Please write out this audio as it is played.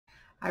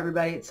Hi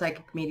everybody, it's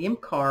Psychic Medium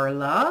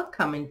Carla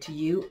coming to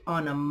you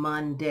on a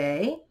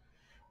Monday,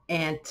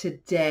 and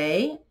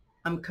today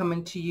I'm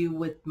coming to you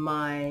with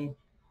my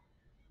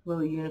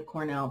little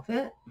unicorn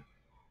outfit.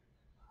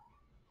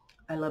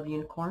 I love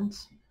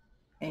unicorns,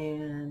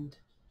 and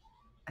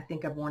I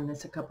think I've worn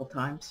this a couple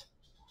times.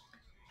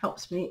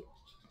 Helps me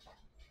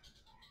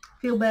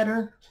feel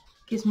better,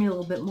 gives me a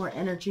little bit more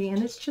energy,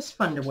 and it's just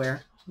fun to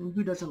wear. I mean,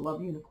 who doesn't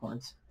love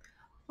unicorns?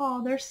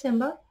 Oh, there's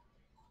Simba.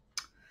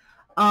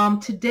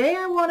 Today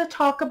I want to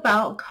talk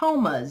about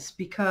comas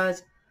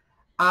because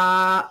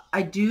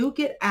I do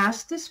get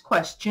asked this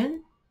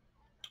question,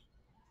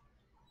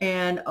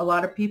 and a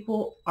lot of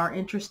people are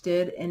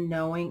interested in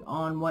knowing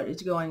on what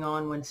is going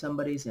on when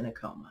somebody's in a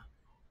coma.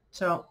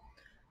 So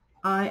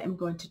I am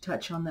going to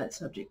touch on that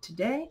subject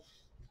today,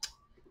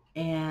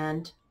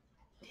 and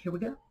here we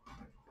go.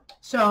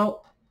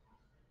 So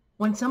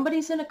when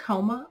somebody's in a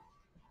coma,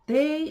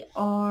 they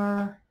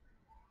are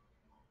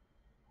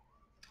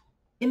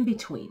in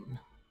between.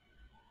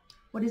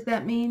 What does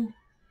that mean?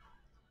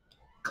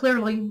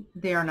 Clearly,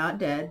 they are not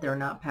dead. They're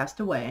not passed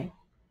away.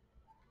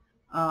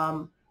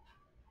 They're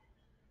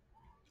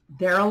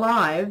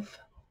alive,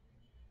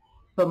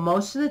 but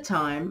most of the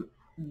time,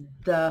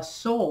 the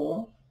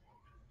soul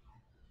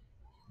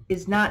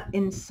is not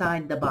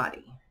inside the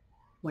body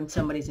when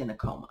somebody's in a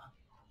coma.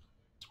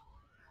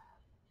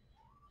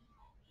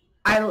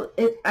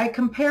 I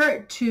compare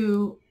it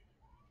to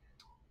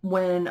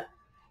when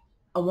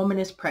a woman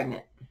is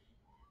pregnant.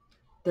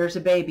 There's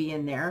a baby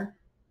in there,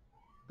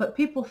 but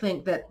people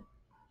think that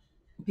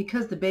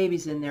because the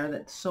baby's in there,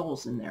 that the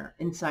soul's in there,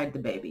 inside the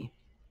baby.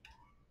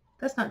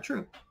 That's not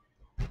true.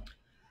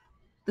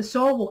 The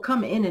soul will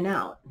come in and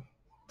out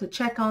to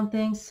check on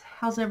things.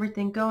 How's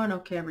everything going?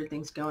 Okay,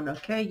 everything's going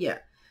okay. Yeah.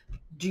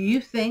 Do you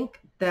think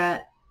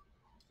that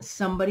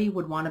somebody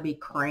would want to be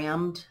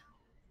crammed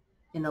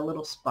in a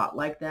little spot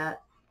like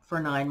that for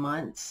 9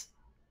 months?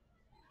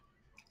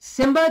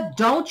 Simba,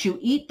 don't you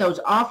eat those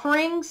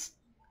offerings?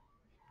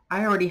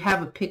 I already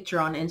have a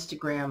picture on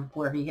Instagram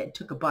where he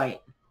took a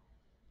bite.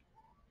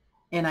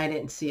 And I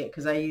didn't see it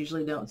because I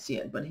usually don't see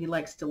it. But he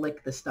likes to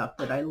lick the stuff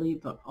that I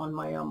leave on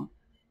my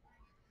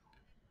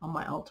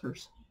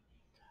altars.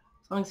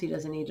 As long as he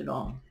doesn't eat it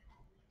all.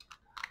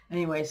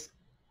 Anyways,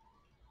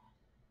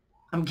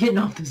 I'm getting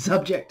off the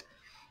subject.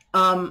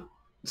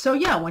 So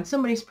yeah, when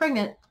somebody's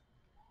pregnant,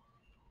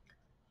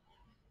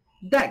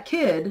 that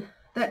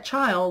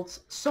child's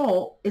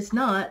soul is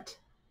not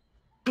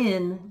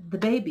in the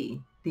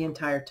baby the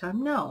entire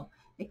time. No,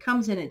 it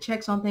comes in, it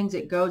checks on things,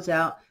 it goes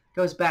out,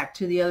 goes back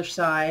to the other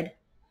side,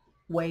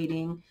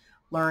 waiting,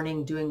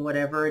 learning, doing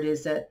whatever it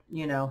is that,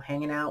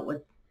 hanging out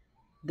with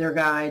their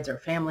guides or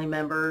family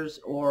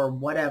members or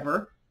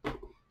whatever,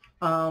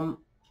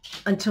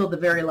 until the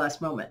very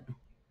last moment.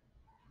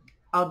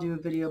 I'll do a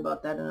video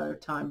about that another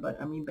time, but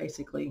I mean,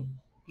 basically,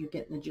 you're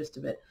getting the gist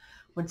of it.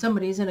 When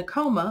somebody's in a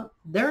coma,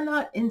 they're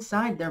not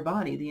inside their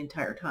body the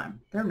entire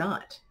time. They're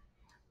not.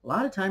 A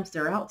lot of times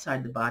they're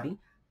outside the body,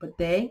 but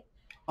they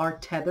are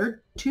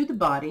tethered to the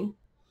body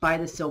by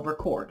the silver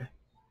cord.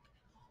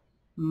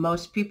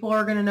 Most people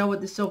are going to know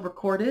what the silver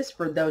cord is.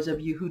 For those of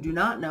you who do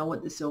not know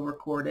what the silver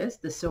cord is,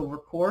 the silver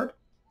cord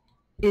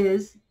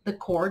is the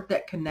cord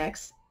that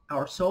connects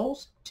our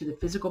souls to the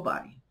physical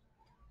body.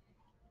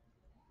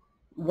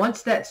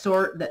 Once that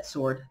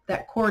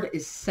cord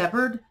is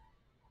severed,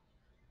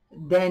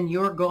 then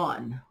you're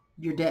gone.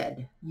 You're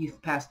dead.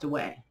 You've passed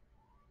away.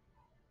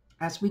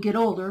 As we get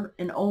older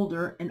and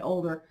older and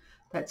older,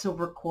 that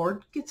silver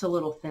cord gets a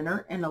little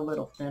thinner and a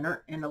little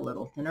thinner and a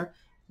little thinner.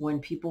 When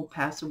people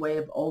pass away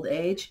of old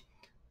age,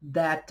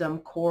 that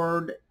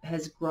cord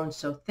has grown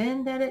so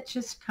thin that it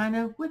just kind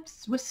of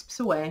wisps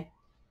away.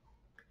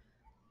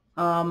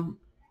 Again,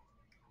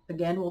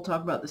 we'll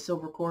talk about the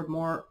silver cord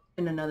more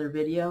in another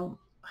video.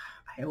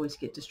 I always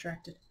get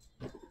distracted.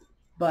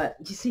 But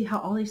you see how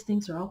all these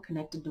things are all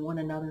connected to one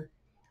another.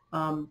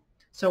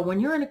 So when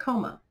you're in a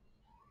coma,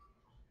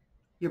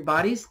 your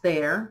body's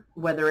there,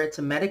 whether it's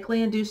a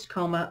medically induced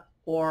coma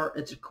or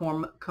it's a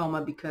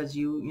coma because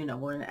you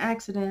were in an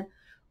accident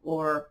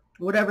or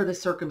whatever the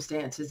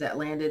circumstances that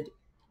landed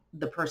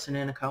the person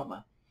in a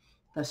coma.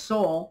 The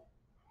soul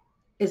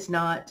is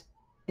not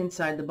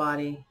inside the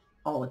body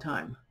all the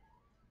time.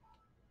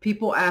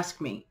 People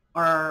ask me,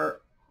 are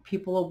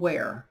people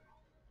aware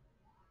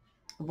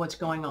of what's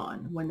going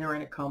on when they're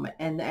in a coma?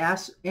 And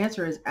the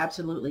answer is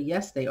absolutely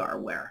yes, they are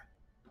aware.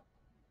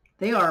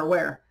 They are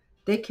aware.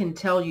 They can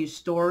tell you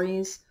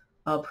stories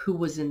of who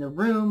was in the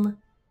room,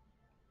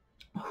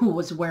 who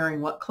was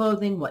wearing what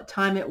clothing, what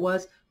time it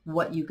was,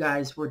 what you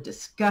guys were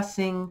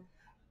discussing.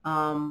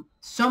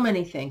 So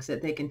many things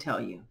that they can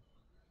tell you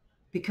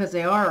because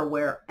they are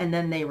aware, and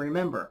then they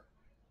remember.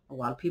 A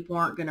lot of people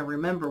aren't going to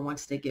remember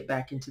once they get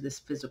back into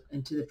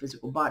the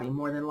physical body.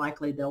 More than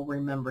likely, they'll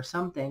remember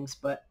some things,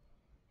 but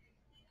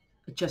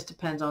it just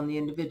depends on the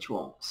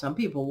individual. Some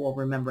people will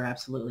remember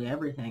absolutely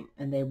everything,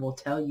 and they will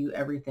tell you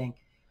everything.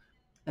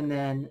 And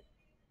then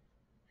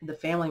the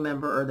family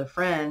member or the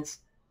friends,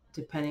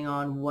 depending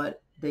on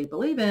what they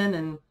believe in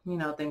and, you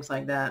know, things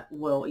like that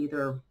will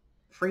either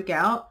freak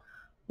out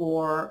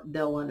or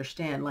they'll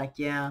understand like,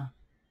 yeah,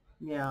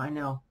 I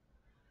know.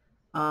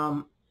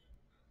 Um,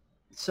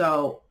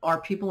 so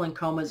are people in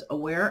comas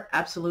aware?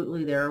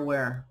 Absolutely, they're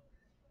aware.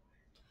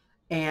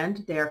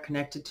 And they are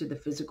connected to the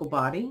physical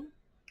body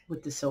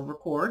with the silver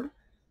cord.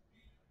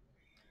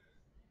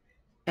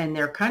 And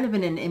they're kind of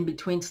in an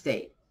in-between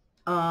state.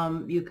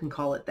 You can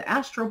call it the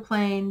astral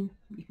plane.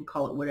 You can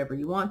call it whatever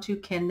you want to.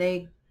 Can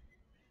they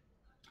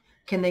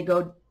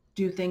go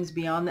do things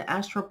beyond the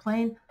astral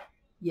plane?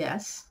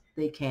 Yes,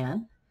 they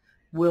can.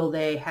 Will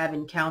they have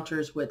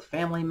encounters with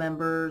family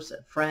members,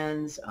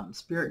 friends,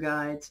 spirit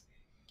guides,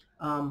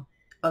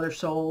 other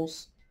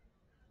souls?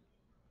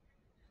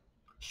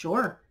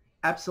 Sure,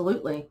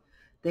 absolutely.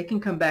 They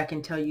can come back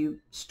and tell you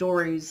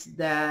stories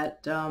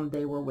that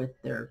they were with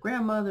their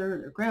grandmother,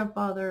 their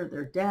grandfather,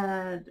 their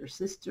dad, their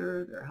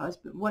sister, their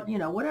husband,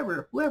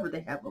 whoever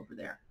they have over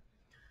there.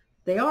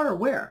 They are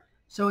aware.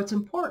 So it's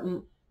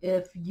important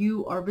if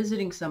you are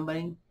visiting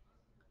somebody,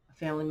 a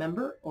family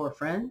member or a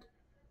friend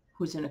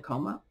who's in a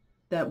coma,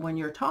 that when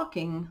you're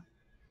talking,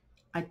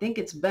 I think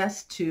it's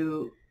best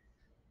to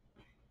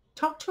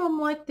talk to them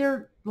like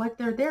they're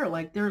there,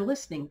 like they're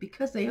listening,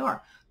 because they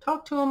are.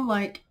 Talk to them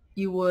like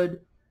you would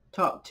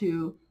talk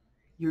to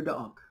your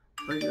dog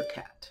or your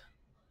cat.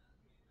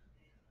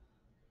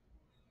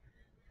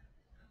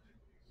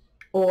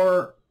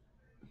 Or,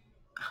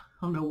 I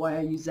don't know why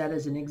I use that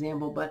as an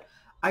example, but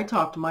I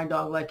talk to my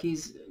dog like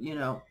he's,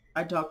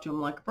 I talk to him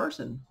like a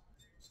person.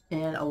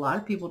 And a lot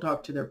of people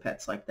talk to their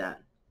pets like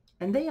that.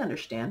 And they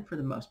understand for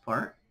the most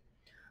part.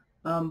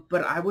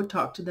 But I would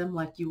talk to them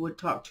like you would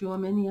talk to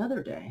them any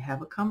other day.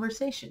 Have a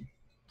conversation.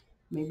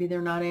 Maybe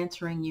they're not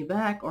answering you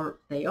back, or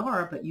they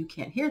are, but you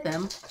can't hear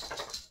them.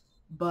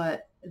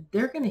 But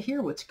they're going to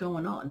hear what's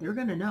going on. They're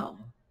going to know.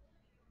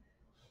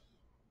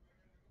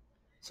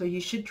 So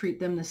you should treat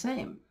them the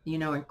same.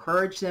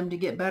 Encourage them to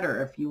get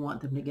better if you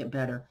want them to get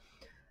better.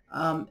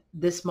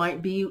 This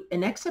might be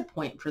an exit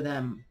point for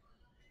them.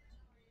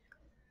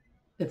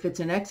 If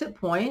it's an exit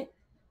point,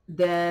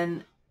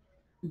 then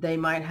they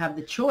might have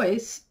the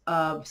choice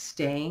of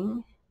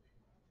staying,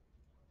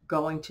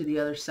 going to the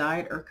other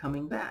side, or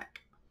coming back,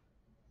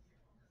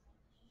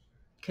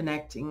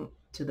 connecting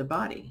to the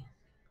body,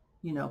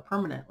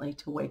 permanently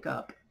to wake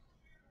up.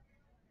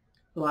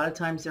 A lot of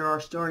times there are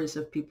stories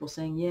of people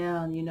saying,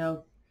 yeah,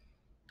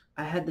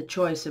 I had the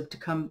choice of to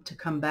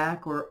come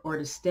back or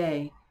to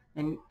stay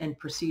and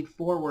proceed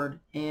forward.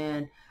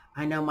 And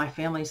I know my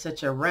family's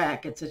such a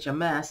wreck. It's such a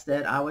mess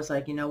that I was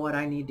like, you know what?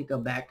 I need to go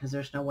back because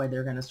there's no way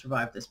they're going to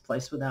survive this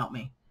place without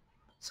me.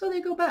 So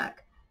they go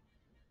back.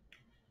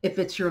 If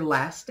it's your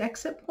last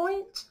exit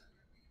point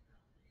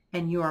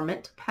and you are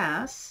meant to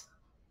pass,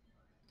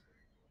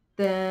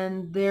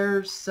 then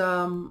there's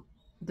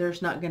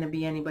not going to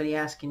be anybody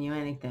asking you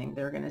anything.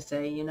 They're going to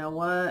say, you know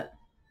what?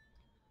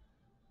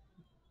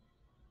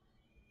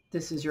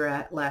 This is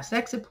your last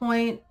exit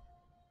point,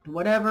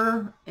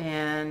 whatever,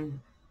 and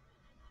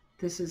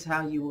this is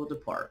how you will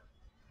depart.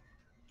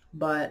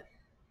 But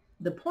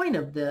the point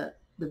of the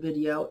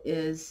video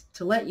is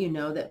to let you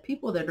know that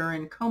people that are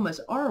in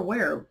comas are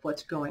aware of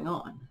what's going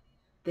on.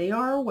 They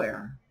are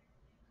aware.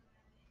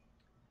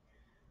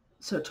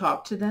 So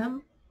talk to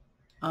them.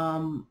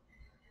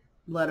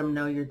 Let them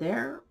know you're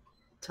there.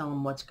 Tell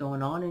them what's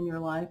going on in your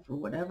life or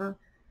whatever.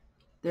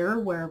 They're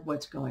aware of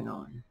what's going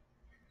on.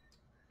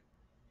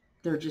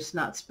 They're just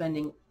not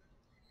spending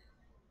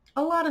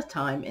a lot of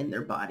time in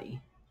their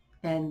body.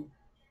 And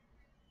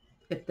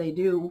if they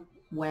do,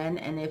 when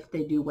and if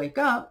they do wake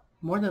up,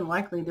 more than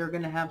likely they're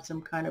going to have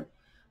some kind of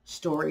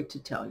story to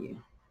tell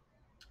you.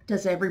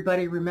 Does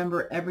everybody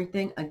remember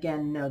everything?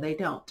 Again, no, they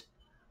don't.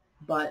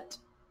 But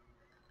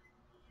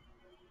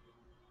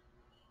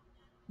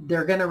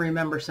they're going to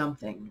remember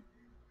something.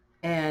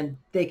 And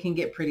they can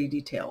get pretty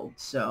detailed.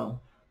 So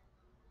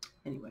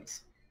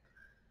anyways.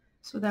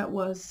 So that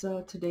was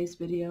today's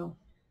video.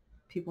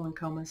 People in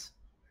comas.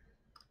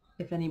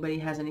 If anybody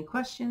has any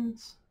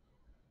questions,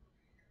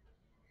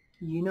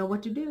 you know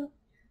what to do.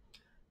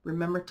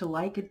 Remember to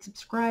like and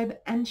subscribe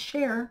and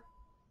share.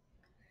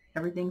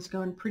 Everything's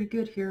going pretty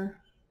good here.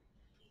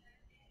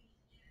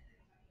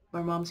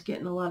 My mom's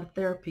getting a lot of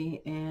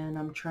therapy, and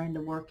I'm trying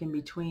to work in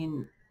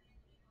between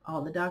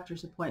all the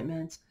doctor's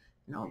appointments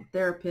and all the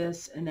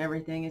therapists and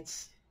everything.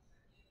 It's,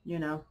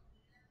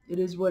 it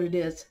is what it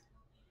is.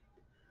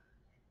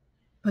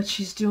 But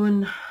she's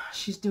doing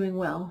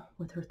well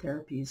with her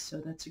therapies, so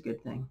that's a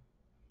good thing.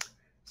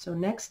 So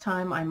next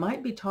time I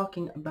might be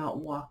talking about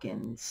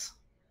walk-ins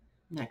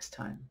next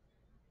time.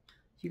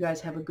 You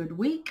guys have a good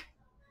week,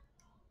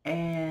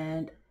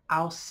 and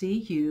I'll see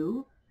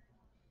you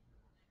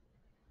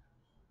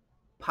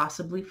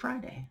possibly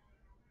Friday.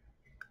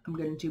 I'm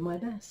going to do my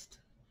best.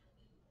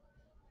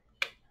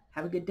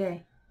 Have a good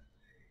day.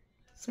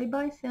 Say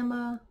bye,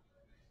 Simba.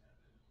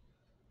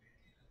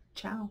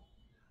 Ciao.